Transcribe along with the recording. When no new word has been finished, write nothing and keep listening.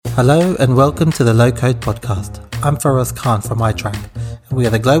Hello and welcome to the Low Code Podcast. I'm Faraz Khan from iTrack, and we are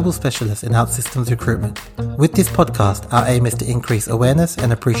the global specialists in OutSystems recruitment. With this podcast, our aim is to increase awareness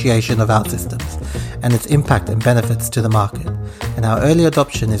and appreciation of OutSystems and its impact and benefits to the market, and our early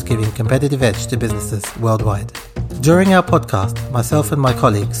adoption is giving competitive edge to businesses worldwide. During our podcast, myself and my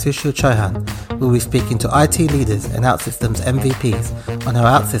colleague Sushil Chauhan will be speaking to IT leaders and OutSystems MVPs on how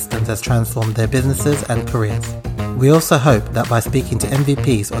OutSystems has transformed their businesses and careers. We also hope that by speaking to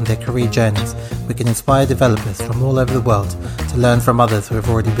MVPs on their career journeys, we can inspire developers from all over the world to learn from others who have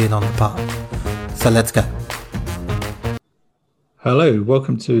already been on the path. So let's go. Hello,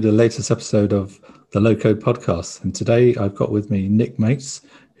 welcome to the latest episode of the Low Code Podcast. And today I've got with me Nick Mates,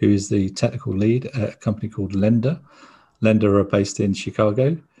 who is the technical lead at a company called Lender. Lender are based in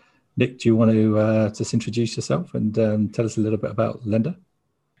Chicago. Nick, do you want to just introduce yourself and tell us a little bit about Lender?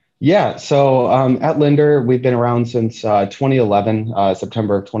 Yeah, so at Lender, we've been around since 2011.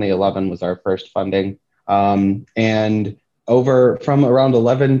 September of 2011 was our first funding. And over from around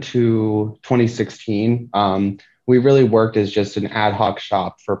 11 to 2016, we really worked as just an ad hoc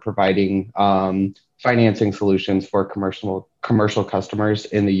shop for providing financing solutions for commercial customers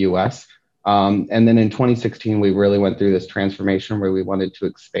in the US. And then in 2016, we really went through this transformation where we wanted to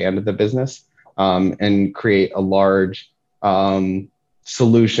expand the business and create a large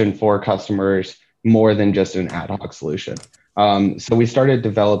solution for customers more than just an ad hoc solution. So we started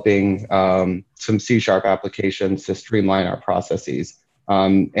developing some C# applications to streamline our processes.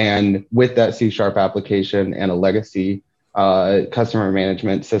 And with that C# application and a legacy customer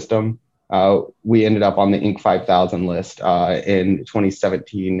management system, we ended up on the Inc. 5000 list in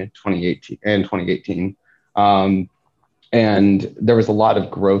 2017, 2018, and 2018. And there was a lot of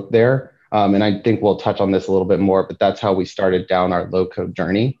growth there. And I think we'll touch on this a little bit more, but that's how we started down our low-code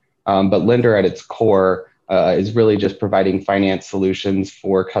journey. But Lender at its core is really just providing finance solutions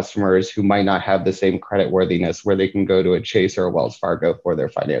for customers who might not have the same credit worthiness where they can go to a Chase or a Wells Fargo for their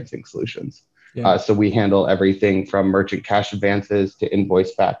financing solutions. Yeah. So we handle everything from merchant cash advances to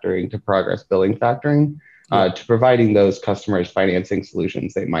invoice factoring to progress billing factoring to providing those customers financing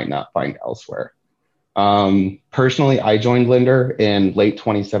solutions they might not find elsewhere. Personally, I joined Lender in late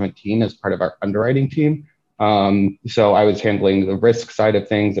 2017 as part of our underwriting team. So I was handling the risk side of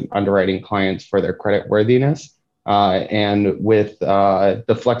things and underwriting clients for their credit worthiness. And with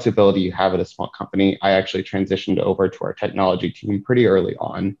the flexibility you have at a small company, I actually transitioned over to our technology team pretty early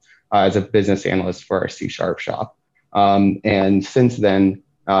on as a business analyst for our C# shop. And since then,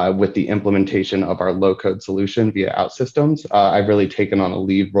 with the implementation of our low-code solution via OutSystems, I've really taken on a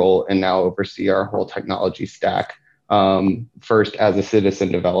lead role and now oversee our whole technology stack, first as a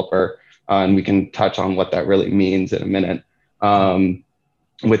citizen developer, and we can touch on what that really means in a minute,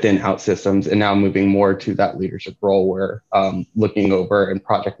 within OutSystems, and now moving more to that leadership role where looking over and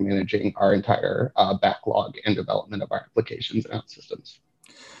project managing our entire backlog and development of our applications and OutSystems.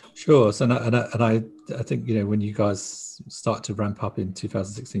 Sure. So, and I think, when you guys start to ramp up in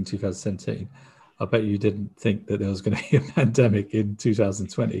 2016, 2017, I bet you didn't think that there was going to be a pandemic in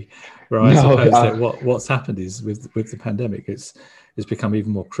 2020. Where I suppose that what's happened is with the pandemic, it's become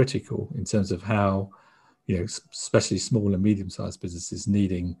even more critical in terms of how, especially small and medium-sized businesses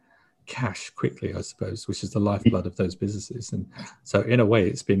needing cash quickly, I suppose, which is the lifeblood of those businesses. And so in a way,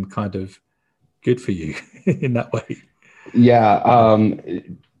 it's been kind of good for you in that way. Yeah.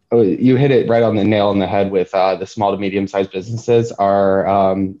 You hit it right on the nail on the head with the small to medium-sized businesses.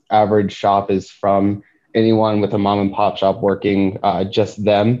 Our average shop is from anyone with a mom and pop shop working just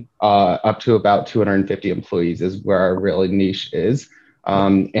them up to about 250 employees is where our really niche is.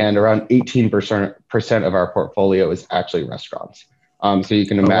 And around 18% of our portfolio is actually restaurants. So you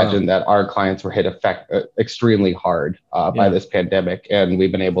can imagine that our clients were hit extremely hard by this pandemic, and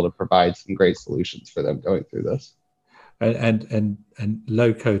we've been able to provide some great solutions for them going through this. And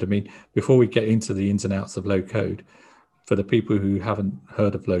low code, I mean, before we get into the ins and outs of low code, for the people who haven't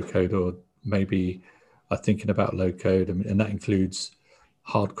heard of low code or maybe are thinking about low code, and that includes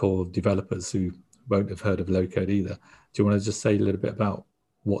hardcore developers who won't have heard of low code either. Do you want to just say a little bit about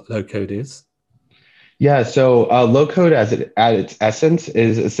what low code is? Yeah, so low code at its essence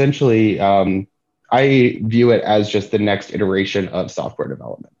is essentially, I view it as just the next iteration of software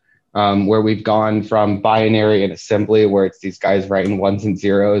development. Where we've gone from binary and assembly, where it's these guys writing ones and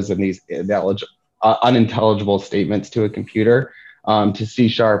zeros and these unintelligible statements to a computer, to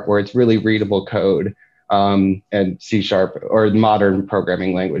C#, where it's really readable code, and C# or modern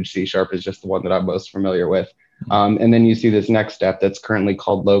programming language. C# is just the one that I'm most familiar with. And then you see this next step that's currently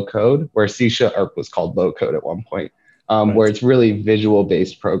called low code, where C# was called low code at one point, where it's really visual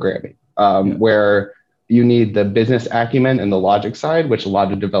based programming, where you need the business acumen and the logic side, which a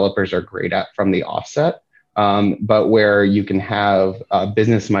lot of developers are great at from the offset. But where you can have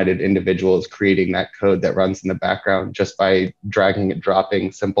business-minded individuals creating that code that runs in the background just by dragging and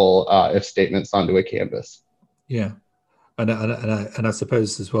dropping simple if statements onto a canvas. Yeah, and I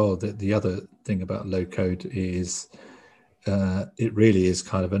suppose as well that the other thing about low code is it really is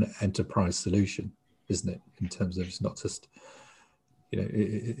kind of an enterprise solution, isn't it? In terms of it's not just,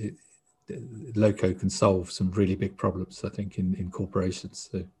 low code can solve some really big problems, I think, in corporations.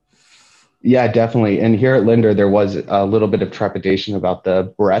 So. Yeah, definitely. And here at Linder, there was a little bit of trepidation about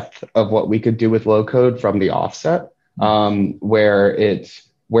the breadth of what we could do with low code from the offset,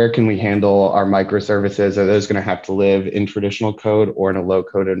 where can we handle our microservices? Are those going to have to live in traditional code or in a low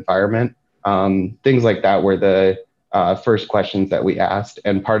code environment? Things like that were the first questions that we asked.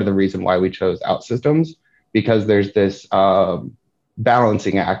 And part of the reason why we chose OutSystems, because there's this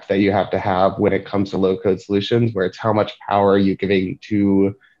balancing act that you have to have when it comes to low code solutions, where it's how much power are you giving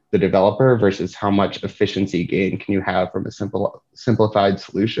to the developer versus how much efficiency gain can you have from a simplified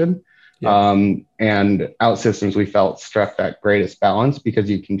solution. Yeah. And OutSystems, we felt, struck that greatest balance because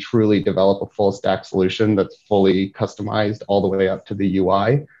you can truly develop a full stack solution that's fully customized all the way up to the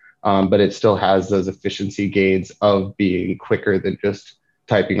UI, but it still has those efficiency gains of being quicker than just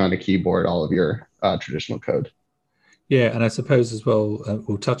typing on a keyboard all of your traditional code. Yeah, and I suppose as well,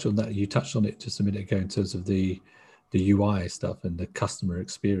 we'll touch on that. You touched on it just a minute ago in terms of the UI stuff and the customer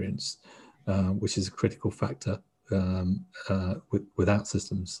experience, which is a critical factor with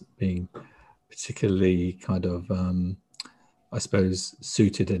OutSystems being particularly kind of, I suppose,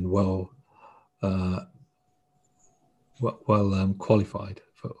 suited and well qualified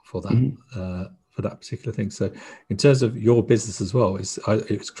for that for that particular thing. So, in terms of your business as well,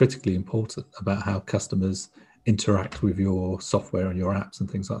 it's critically important about how customers interact with your software and your apps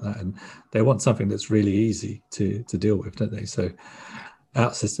and things like that, and they want something that's really easy to deal with, don't they? So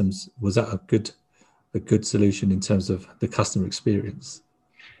OutSystems, was that a good solution in terms of the customer experience?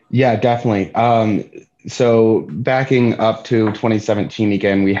 Yeah, definitely. So backing up to 2017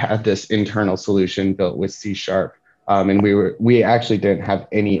 again, we had this internal solution built with C#, and we actually didn't have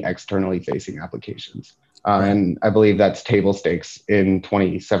any externally facing applications. And I believe that's table stakes in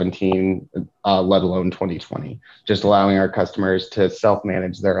 2017, let alone 2020, just allowing our customers to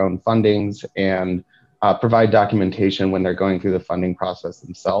self-manage their own fundings and provide documentation when they're going through the funding process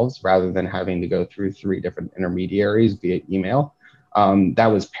themselves, rather than having to go through 3 different intermediaries via email. That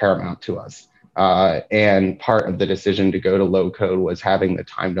was paramount to us. And part of the decision to go to low code was having the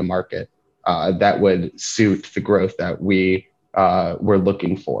time to market that would suit the growth that we were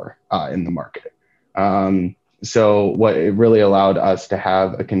looking for in the market. So what it really allowed us to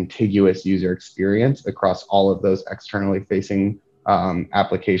have a contiguous user experience across all of those externally facing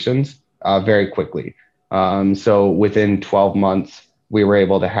applications very quickly. So within 12 months, we were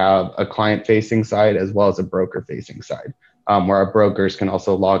able to have a client facing side as well as a broker facing side, where our brokers can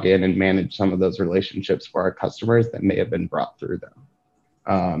also log in and manage some of those relationships for our customers that may have been brought through them.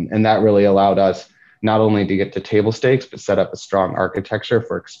 And that really allowed us not only to get to table stakes, but set up a strong architecture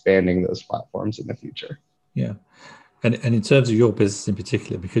for expanding those platforms in the future. Yeah. And in terms of your business in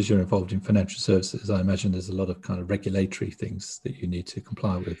particular, because you're involved in financial services, I imagine there's a lot of kind of regulatory things that you need to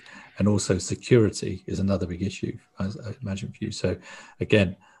comply with. And also security is another big issue, I imagine, for you. So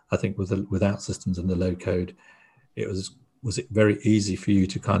again, I think with OutSystems and the low code, was it very easy for you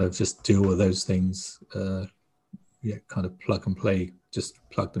to kind of just deal with those things, kind of plug and play, just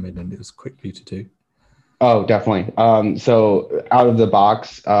plug them in, and it was quick for you to do? Oh, definitely. So out of the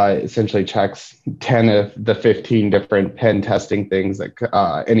box, essentially checks 10 of the 15 different pen testing things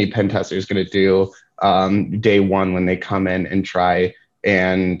that any pen tester is going to do day one when they come in and try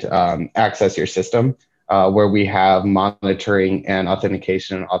and access your system, where we have monitoring and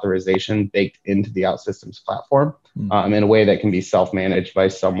authentication and authorization baked into the OutSystems platform in a way that can be self-managed by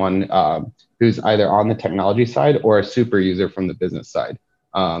someone who's either on the technology side or a super user from the business side.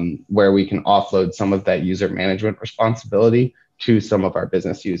 Where we can offload some of that user management responsibility to some of our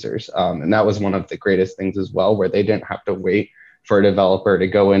business users. And that was one of the greatest things as well, where they didn't have to wait for a developer to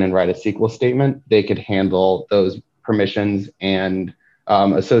go in and write a SQL statement. They could handle those permissions and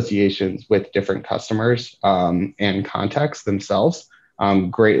associations with different customers and contexts themselves.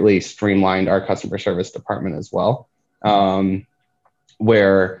 Greatly streamlined our customer service department as well,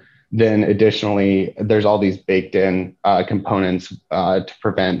 where then additionally, there's all these baked in components to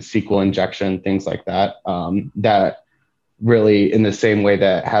prevent SQL injection, things like that, that really, in the same way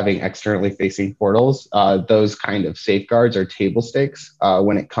that having externally facing portals, those kind of safeguards are table stakes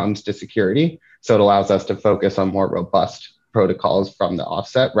when it comes to security. So it allows us to focus on more robust protocols from the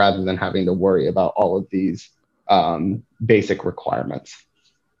offset rather than having to worry about all of these basic requirements.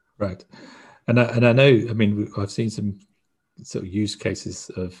 Right. And I know, I mean, I've seen some sort of use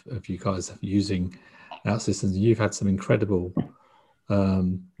cases of you guys using OutSystems, and you've had some incredible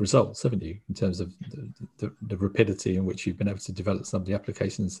results, haven't you, in terms of the rapidity in which you've been able to develop some of the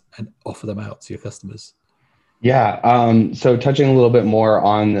applications and offer them out to your customers? Yeah. So touching a little bit more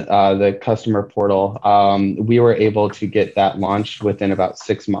on the customer portal, we were able to get that launched within about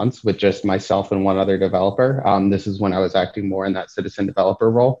 6 months with just myself and one other developer. This is when I was acting more in that citizen developer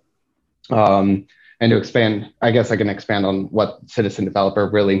role. And to expand, I guess I can expand on what citizen developer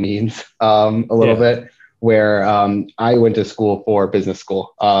really means a little bit. Where I went to school for business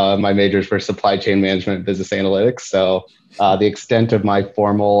school. My majors were supply chain management and business analytics. So the extent of my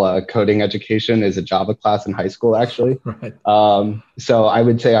formal coding education is a Java class in high school, actually. Right. So I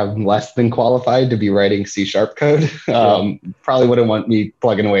would say I'm less than qualified to be writing C# code. Probably wouldn't want me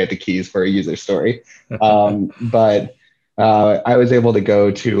plugging away at the keys for a user story. But I was able to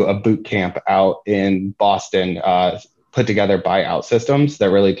go to a boot camp out in Boston, put together by OutSystems, that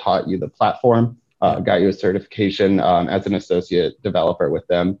really taught you the platform. Got you a certification as an associate developer with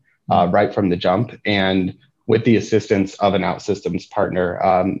them right from the jump. And with the assistance of an OutSystems partner,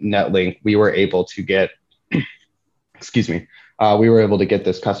 Netlink, we were able to get, we were able to get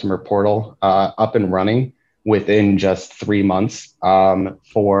this customer portal up and running within just 3 months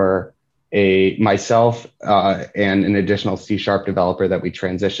for myself and an additional C# developer that we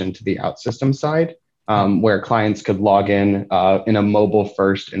transitioned to the OutSystems side. Where clients could log in a mobile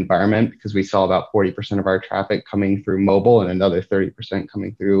first environment, because we saw about 40% of our traffic coming through mobile and another 30%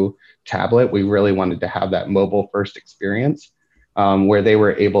 coming through tablet. We really wanted to have that mobile first experience where they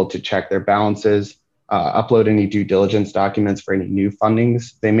were able to check their balances, upload any due diligence documents for any new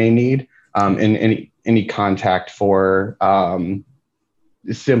fundings they may need, and any contact for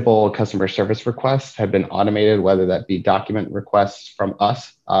simple customer service requests have been automated, whether that be document requests from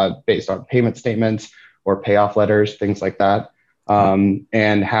us based on payment statements or payoff letters, things like that,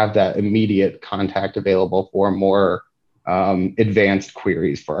 and have that immediate contact available for more advanced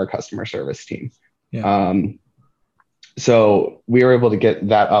queries for our customer service team. So we were able to get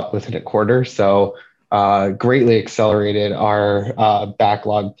that up within a quarter. So greatly accelerated our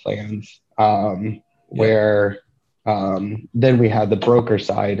backlog plans where then we had the broker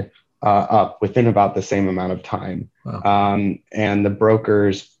side up within about the same amount of time. Wow. And the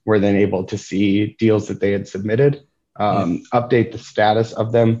brokers were then able to see deals that they had submitted, update the status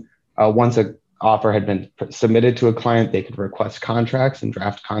of them. Once an offer had been submitted to a client, they could request contracts and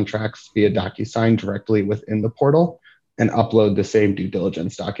draft contracts via DocuSign directly within the portal and upload the same due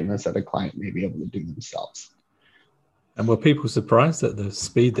diligence documents that a client may be able to do themselves. And were people surprised at the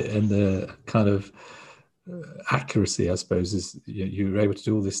speed and the kind of accuracy, I suppose, is you were able to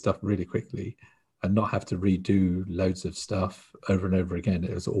do all this stuff really quickly and not have to redo loads of stuff over and over again?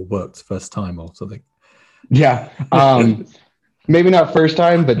 It was all worked first time or something. Yeah. Maybe not first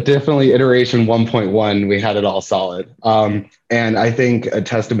time, but definitely iteration 1.1, we had it all solid. And I think a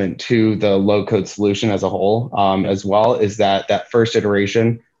testament to the low code solution as a whole as well is that first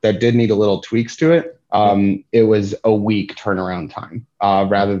iteration that did need a little tweaks to it. It was a week turnaround time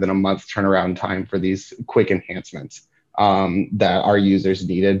rather than a month turnaround time for these quick enhancements that our users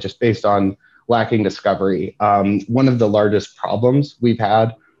needed, just based on lacking discovery. One of the largest problems we've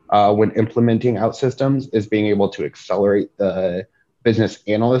had when implementing OutSystems is being able to accelerate the business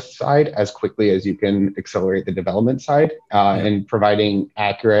analyst side as quickly as you can accelerate the development side, and providing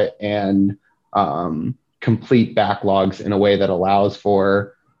accurate and complete backlogs in a way that allows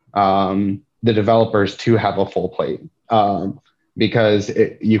for the developers to have a full plate, because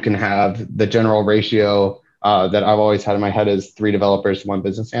you can have the general ratio that I've always had in my head is 3 developers to 1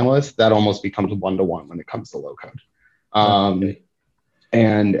 business analyst. That almost becomes 1-to-1 when it comes to low code.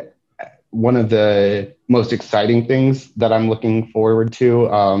 And one of the most exciting things that I'm looking forward to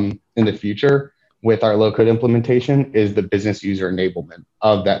in the future with our low code implementation is the business user enablement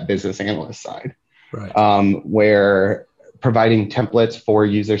of that business analyst side, right? Where providing templates for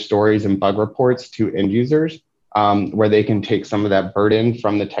user stories and bug reports to end users, where they can take some of that burden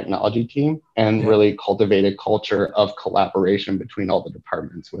from the technology team and really cultivate a culture of collaboration between all the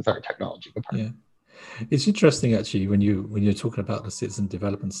departments with our technology department. It's interesting, actually, when you're talking about the citizen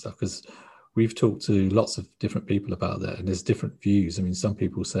development stuff, because we've talked to lots of different people about that, and there's different views. I mean, some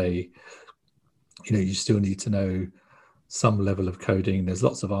people say, you still need to know some level of coding. There's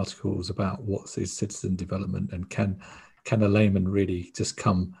lots of articles about what is citizen development, and can a layman really just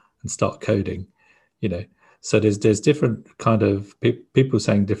come and start coding? So there's different kind of people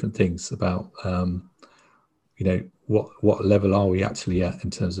saying different things about what level are we actually at in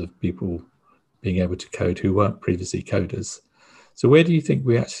terms of people being able to code who weren't previously coders? So where do you think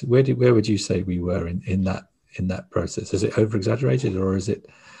we actually, where would you say we were in that process? Is it over exaggerated, or is it,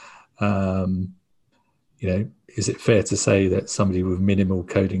 is it fair to say that somebody with minimal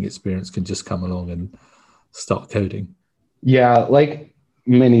coding experience can just come along and start coding? Yeah, like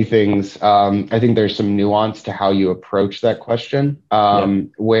many things, I think there's some nuance to how you approach that question,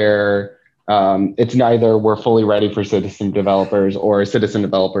 where it's neither we're fully ready for citizen developers or citizen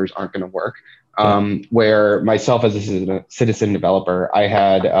developers aren't going to work. Where myself as a citizen developer, I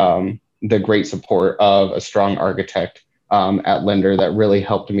had the great support of a strong architect at Lender that really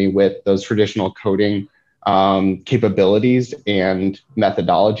helped me with those traditional coding capabilities and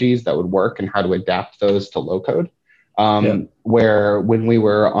methodologies that would work and how to adapt those to low code. Where when we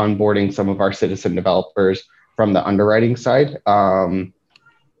were onboarding some of our citizen developers from the underwriting side,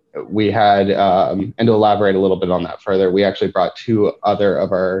 we had, and to elaborate a little bit on that further, we actually brought 2 other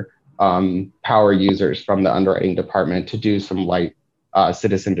of our power users from the underwriting department to do some light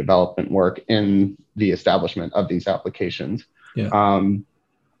citizen development work in the establishment of these applications. And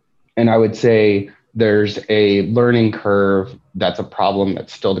I would say there's a learning curve that's a problem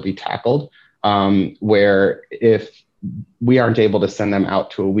that's still to be tackled, where if we aren't able to send them out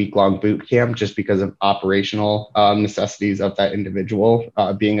to a week-long boot camp just because of operational necessities of that individual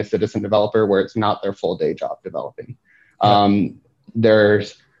being a citizen developer, where it's not their full day job developing.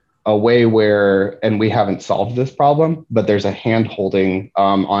 There's a way where, and we haven't solved this problem, but there's a hand-holding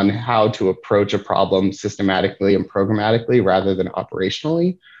on how to approach a problem systematically and programmatically rather than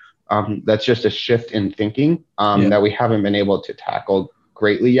operationally. That's just a shift in thinking that we haven't been able to tackle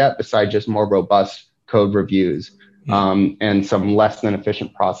greatly yet, besides just more robust code reviews and some less than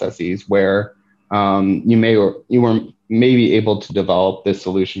efficient processes where you were maybe able to develop this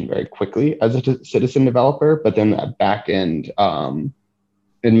solution very quickly as a citizen developer, but then that back end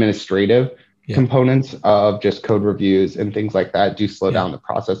administrative components of just code reviews and things like that do slow down the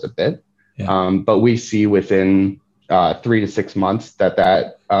process a bit. But we see within 3 to 6 months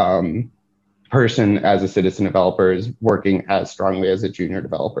that person as a citizen developer is working as strongly as a junior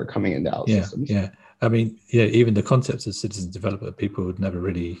developer coming into OutSystems. I mean, even the concepts of citizen developer, people had never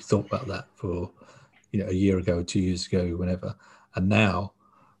really thought about that for, a year ago, 2 years ago, whenever. And now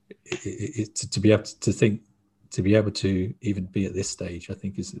to be able to think, to be able to even be at this stage, I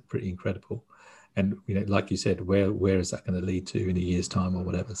think is pretty incredible. And, like you said, where is that going to lead to in a year's time or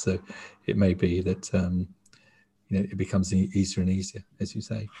whatever? So it may be that, it becomes easier and easier, as you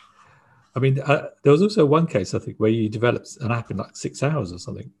say. I mean, there was also one case, I think, where you developed an app in like 6 hours or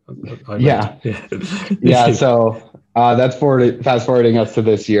something. So that's fast forwarding us to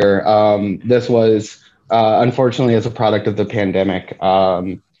this year. This was, unfortunately, as a product of the pandemic,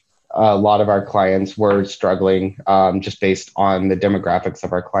 a lot of our clients were struggling just based on the demographics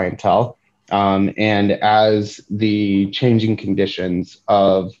of our clientele. And as the changing conditions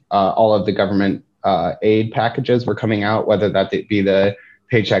of all of the government aid packages were coming out, whether that be the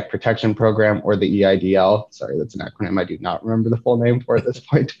Paycheck Protection Program or the EIDL. Sorry, that's an acronym I do not remember the full name for at this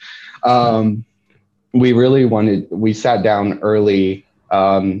point. We sat down early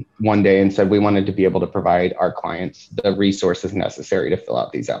one day and said we wanted to be able to provide our clients the resources necessary to fill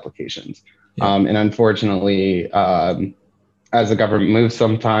out these applications. And unfortunately, as the government moves,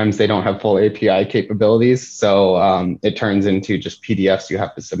 sometimes they don't have full API capabilities. So it turns into just PDFs you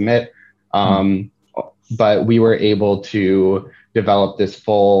have to submit. But we were able to develop this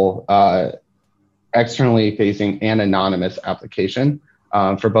full externally facing and anonymous application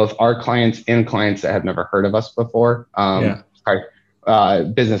for both our clients and clients that have never heard of us before,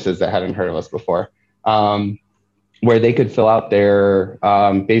 businesses that hadn't heard of us before, where they could fill out their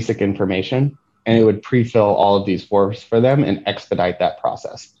basic information and it would pre-fill all of these forms for them and expedite that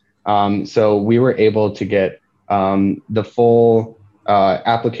process. So we were able to get the full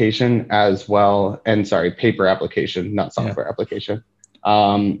application as well, and paper application, not software application,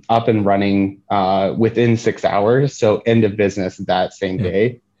 up and running within 6 hours. So end of business that same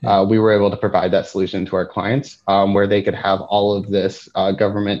day. We were able to provide that solution to our clients where they could have all of this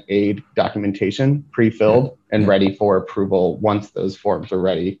government aid documentation pre-filled and ready for approval once those forms were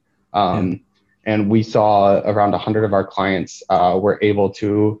ready. And we saw around 100 of our clients were able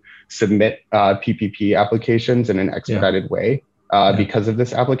to submit PPP applications in an expedited way. Because of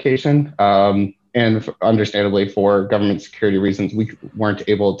this application. And understandably, for government security reasons, we weren't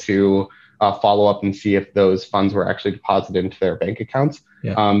able to follow up and see if those funds were actually deposited into their bank accounts.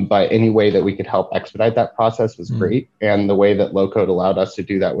 But any way that we could help expedite that process was great. And the way that low code allowed us to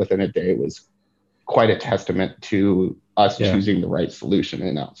do that within a day was quite a testament to us Yeah. choosing the right solution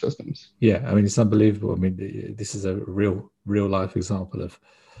in OutSystems. Yeah, I mean, it's unbelievable. I mean, this is a real life example of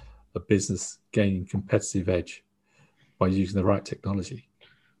a business gaining competitive edge by using the right technology.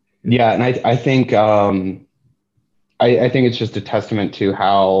 Yeah, and I think I think it's just a testament to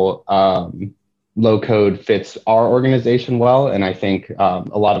how low code fits our organization well, and I think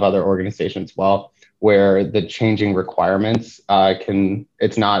a lot of other organizations well, where the changing requirements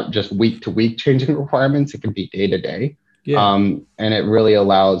it's not just week to week changing requirements, it can be day to day. Yeah. And it really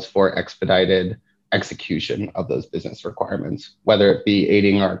allows for expedited execution of those business requirements, whether it be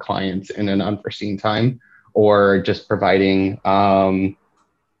aiding our clients in an unforeseen time or just providing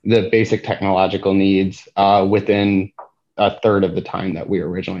the basic technological needs within a third of the time that we were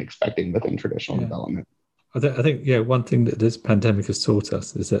originally expecting within traditional development. I think, one thing that this pandemic has taught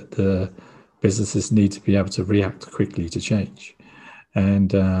us is that the businesses need to be able to react quickly to change.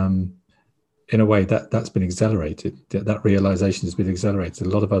 And in a way that's been accelerated. That realization has been accelerated. A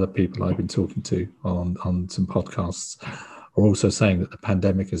lot of other people I've been talking to on some podcasts are also saying that the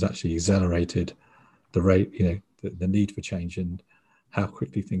pandemic has actually accelerated the rate, the need for change and how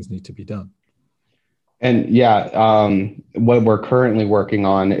quickly things need to be done. And what we're currently working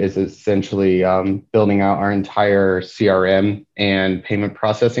on is essentially building out our entire CRM and payment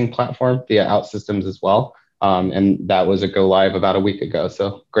processing platform via OutSystems as well. And that was a go live about a week ago.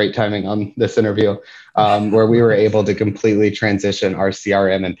 So great timing on this interview, where we were able to completely transition our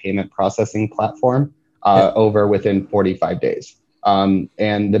CRM and payment processing platform over within 45 days. And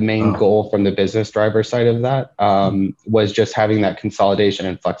the main goal from the business driver side of that was just having that consolidation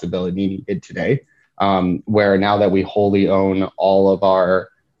and flexibility needed today, where now that we wholly own all of our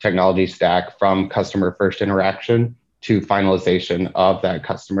technology stack from customer first interaction to finalization of that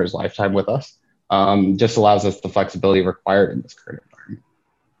customer's lifetime with us, just allows us the flexibility required in this current environment.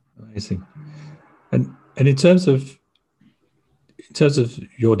 Amazing. And in terms of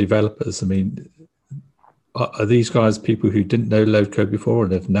your developers, I mean, are these guys people who didn't know low code before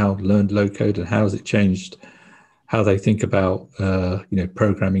and have now learned low code, and how has it changed how they think about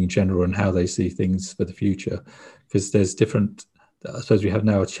programming in general and how they see things for the future? Because there's different, I suppose we have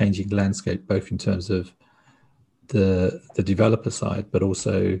now a changing landscape, both in terms of the developer side, but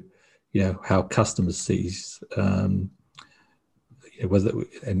also how customers sees whether,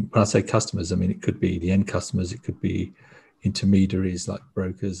 and when I say customers, I mean it could be the end customers, it could be intermediaries like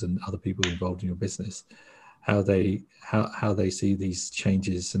brokers and other people involved in your business, how they see these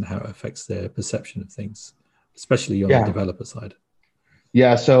changes and how it affects their perception of things, especially on the developer side.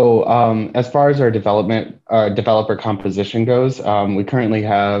 Yeah. So as far as our developer composition goes, we currently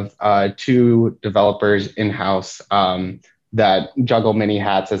have 2 developers in-house that juggle many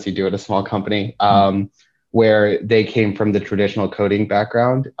hats as you do at a small company, where they came from the traditional coding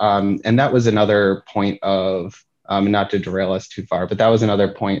background. And that was another point of, not to derail us too far, but that was another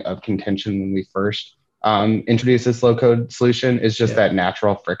point of contention when we first introduced this low code solution, is just that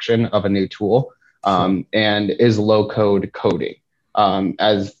natural friction of a new tool. And is low code coding,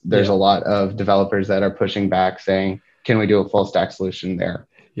 as there's a lot of developers that are pushing back saying, can we do a full stack solution there?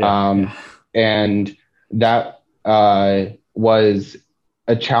 And that was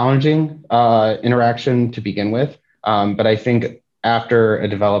a challenging interaction to begin with. But I think after a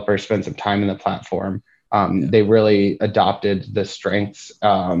developer spent some time in the platform, they really adopted the strengths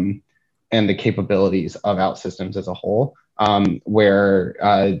and the capabilities of OutSystems as a whole. Where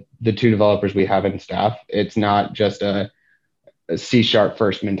the 2 developers we have in staff, it's not just a C#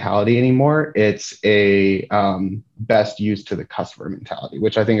 first mentality anymore. It's a best use to the customer mentality,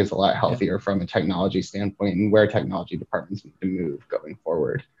 which I think is a lot healthier from a technology standpoint and where technology departments need to move going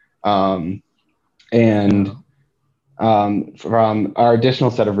forward. From our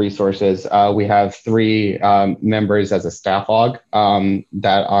additional set of resources, we have 3 members as a staff log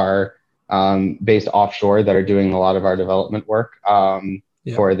that are based offshore that are doing a lot of our development work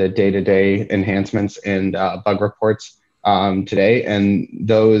for the day-to-day enhancements and bug reports today. And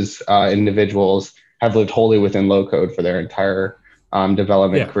those individuals have lived wholly within low code for their entire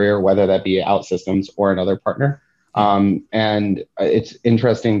development career, whether that be OutSystems or another partner. And it's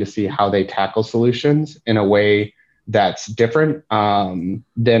interesting to see how they tackle solutions in a way that's different than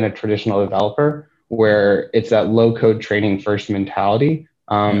a traditional developer, where it's that low code training first mentality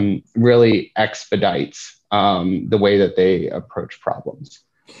really expedites the way that they approach problems.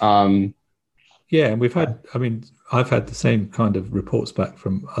 And we've had, I've had the same kind of reports back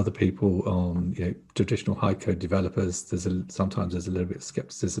from other people on traditional high code developers. Sometimes there's a little bit of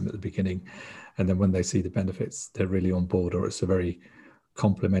skepticism at the beginning, and then when they see the benefits, they're really on board, or it's a very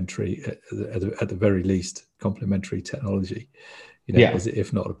complementary, at the very least, complementary technology.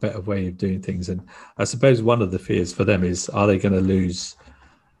 If not a better way of doing things. And I suppose one of the fears for them is, are they going to lose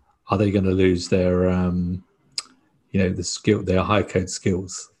their the skill, their high code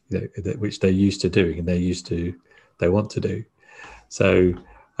skills, which they're used to doing and they want to do. So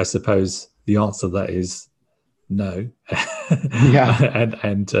I suppose the answer to that is no.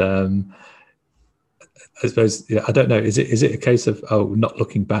 And I suppose, I don't know, is it a case of not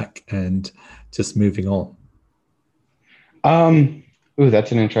looking back and just moving on?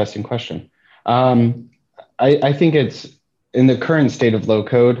 That's an interesting question. I think it's, in the current state of low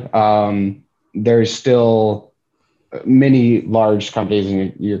code, there's still many large companies,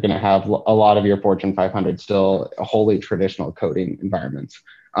 and you're going to have a lot of your Fortune 500 still wholly traditional coding environments.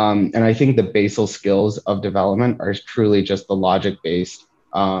 And I think the basal skills of development are truly just the logic-based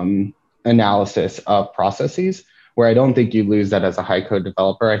analysis of processes, where I don't think you lose that as a high code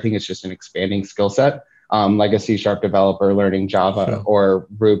developer. I think it's just an expanding skill set, like a C# developer learning Java or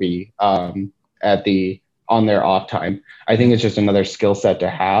Ruby on their off time. I think it's just another skill set to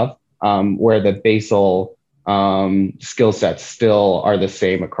have, where the basal skill sets still are the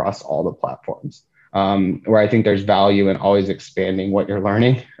same across all the platforms. Where I think there's value in always expanding what you're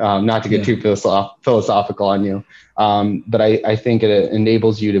learning, not to get too philosophical on you, but I think it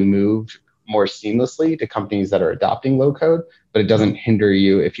enables you to move more seamlessly to companies that are adopting low code, but it doesn't hinder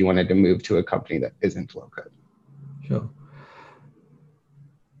you if you wanted to move to a company that isn't low code. Sure.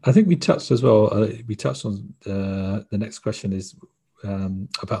 I think we touched as well, we touched on the next question is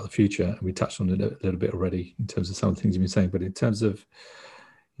about the future, and we touched on it a little bit already in terms of some of the things you've been saying, but in terms of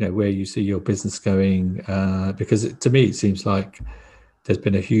where you see your business going, because to me it seems like there's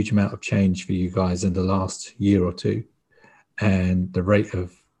been a huge amount of change for you guys in the last year or two, and the rate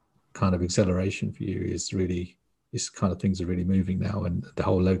of kind of acceleration for you is kind of things are really moving now, and the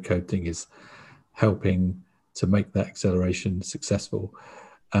whole low code thing is helping to make that acceleration successful.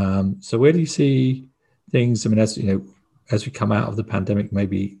 So where do you see things? I mean, as we come out of the pandemic,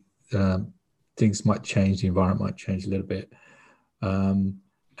 maybe things might change, the environment might change a little bit.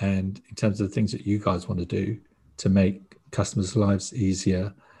 And in terms of the things that you guys want to do to make customers' lives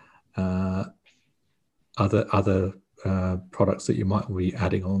easier, other products that you might be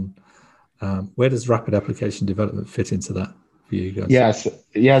adding on, where does rapid application development fit into that for you guys?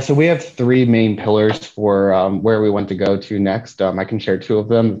 So we have three main pillars for where we want to go to next. I can share two of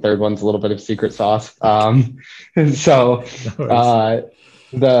them. The third one's a little bit of secret sauce.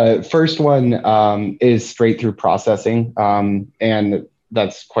 The first one is straight through processing, and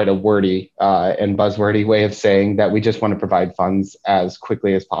that's quite a wordy and buzzwordy way of saying that we just want to provide funds as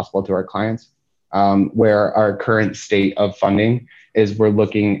quickly as possible to our clients. Where our current state of funding is, we're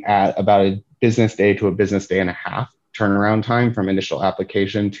looking at about a business day to a business day and a half turnaround time from initial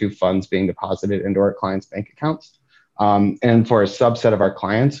application to funds being deposited into our clients' bank accounts. And for a subset of our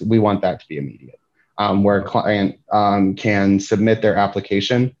clients, we want that to be immediate, where a client can submit their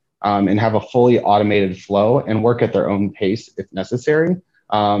application and have a fully automated flow and work at their own pace if necessary,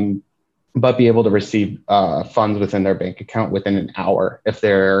 but be able to receive funds within their bank account within an hour if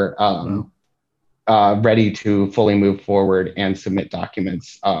they're ready to fully move forward and submit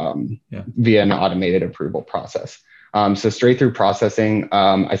documents via an automated approval process. So straight through processing,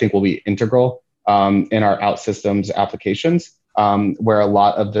 I think, will be integral in our OutSystems applications, where a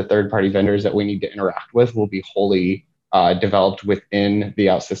lot of the third-party vendors that we need to interact with will be wholly developed within the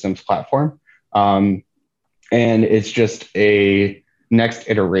OutSystems platform. And it's just a next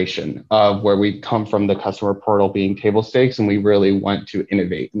iteration of where we come from the customer portal being table stakes, and we really want to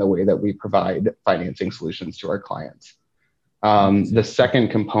innovate in the way that we provide financing solutions to our clients. The second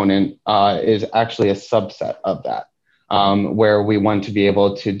component is actually a subset of that, where we want to be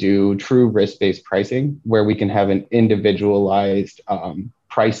able to do true risk-based pricing, where we can have an individualized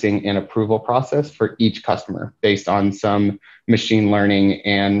pricing and approval process for each customer based on some machine learning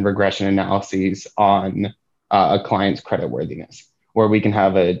and regression analyses on a client's creditworthiness, where we can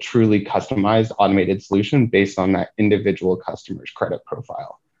have a truly customized automated solution based on that individual customer's credit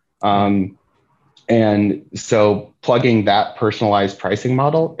profile. And so plugging that personalized pricing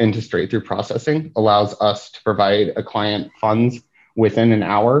model into straight through processing allows us to provide a client funds within an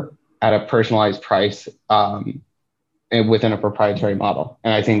hour at a personalized price and within a proprietary model.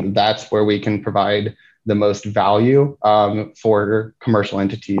 And I think that's where we can provide the most value for commercial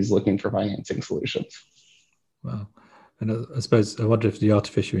entities looking for financing solutions. Wow. And I suppose, I wonder if the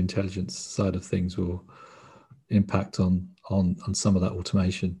artificial intelligence side of things will impact on some of that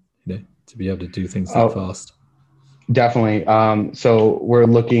automation, to be able to do things that fast. Definitely. So we're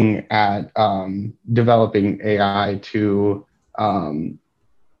looking at developing AI to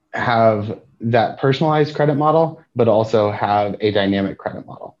have that personalized credit model, but also have a dynamic credit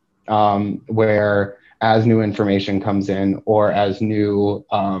model, where as new information comes in or as new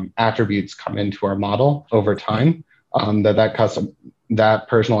attributes come into our model over time, that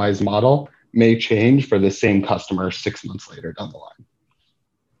personalized model may change for the same customer 6 months later down the line.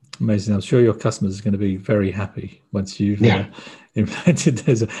 Amazing. I'm sure your customers are going to be very happy once you've implemented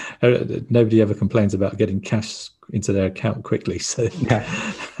those. Nobody ever complains about getting cash into their account quickly. So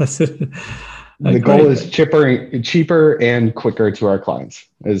the goal is cheaper and quicker to our clients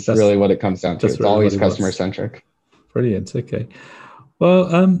is really what it comes down to. It's really always customer centric. Brilliant. Okay.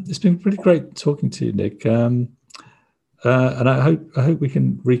 Well, it's been pretty great talking to you, Nick. And I hope we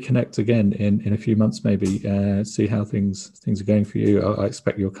can reconnect again in a few months, maybe, see how things are going for you. I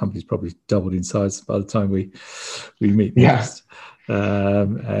expect your company's probably doubled in size by the time we meet next. I'll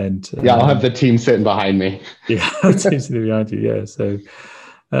have the team sitting behind me. Yeah, the team sitting behind you. Yeah. So,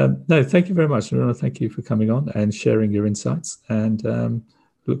 no, thank you very much. I want to thank you for coming on and sharing your insights. And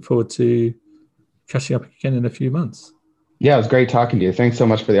look forward to catching up again in a few months. Yeah, it was great talking to you. Thanks so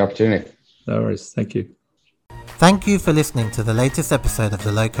much for the opportunity. No worries. Thank you. Thank you for listening to the latest episode of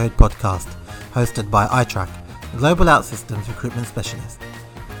the Low Code Podcast, hosted by iTrack, Global Outsystems Recruitment Specialist.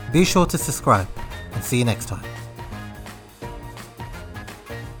 Be sure to subscribe and see you next time.